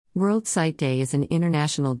World Sight Day is an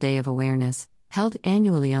international day of awareness, held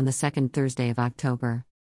annually on the second Thursday of October.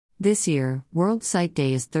 This year, World Sight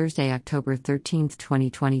Day is Thursday, October 13,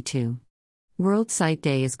 2022. World Sight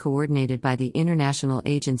Day is coordinated by the International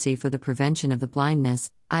Agency for the Prevention of the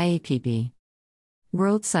Blindness, IAPB.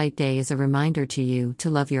 World Sight Day is a reminder to you to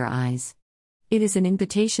love your eyes. It is an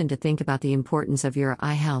invitation to think about the importance of your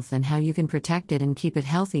eye health and how you can protect it and keep it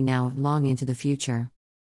healthy now and long into the future.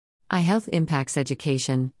 Eye health impacts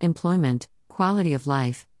education, employment, quality of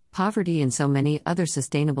life, poverty, and so many other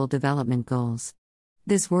sustainable development goals.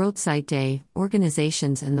 This World Sight Day,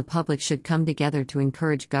 organizations and the public should come together to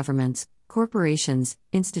encourage governments, corporations,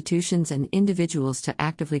 institutions, and individuals to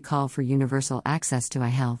actively call for universal access to eye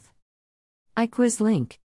health. Eye Quiz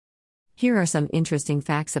Link. Here are some interesting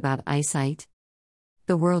facts about eyesight.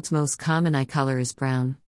 The world's most common eye color is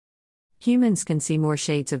brown. Humans can see more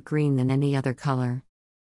shades of green than any other color.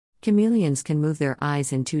 Chameleons can move their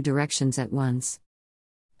eyes in two directions at once.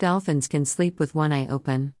 Dolphins can sleep with one eye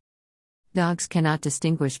open. Dogs cannot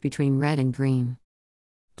distinguish between red and green.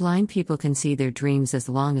 Blind people can see their dreams as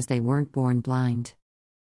long as they weren't born blind.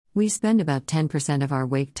 We spend about 10% of our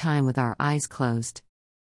wake time with our eyes closed.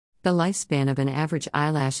 The lifespan of an average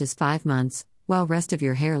eyelash is 5 months, while rest of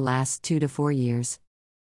your hair lasts 2 to 4 years.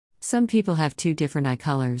 Some people have two different eye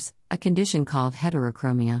colors, a condition called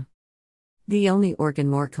heterochromia. The only organ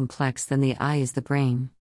more complex than the eye is the brain.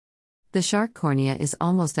 The shark cornea is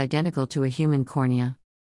almost identical to a human cornea.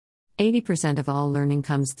 80% of all learning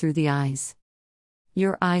comes through the eyes.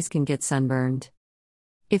 Your eyes can get sunburned.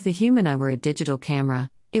 If the human eye were a digital camera,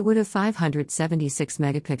 it would have 576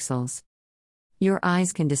 megapixels. Your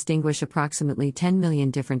eyes can distinguish approximately 10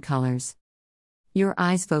 million different colors. Your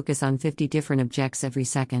eyes focus on 50 different objects every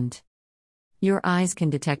second. Your eyes can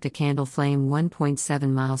detect a candle flame 1.7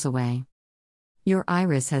 miles away. Your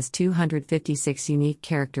iris has 256 unique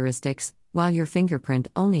characteristics, while your fingerprint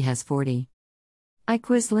only has 40. Eye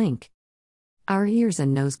Quiz Link. Our ears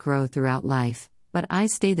and nose grow throughout life, but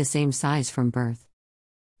eyes stay the same size from birth.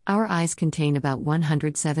 Our eyes contain about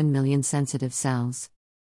 107 million sensitive cells.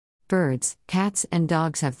 Birds, cats, and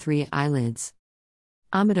dogs have 3 eyelids.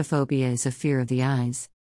 Ommatophobia is a fear of the eyes.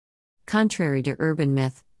 Contrary to urban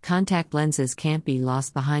myth, contact lenses can't be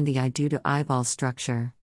lost behind the eye due to eyeball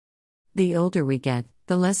structure. The older we get,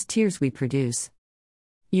 the less tears we produce.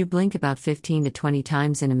 You blink about 15 to 20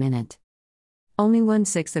 times in a minute. Only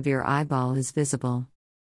 1/6 of your eyeball is visible.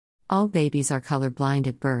 All babies are colorblind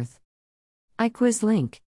at birth. Eye Quiz Link.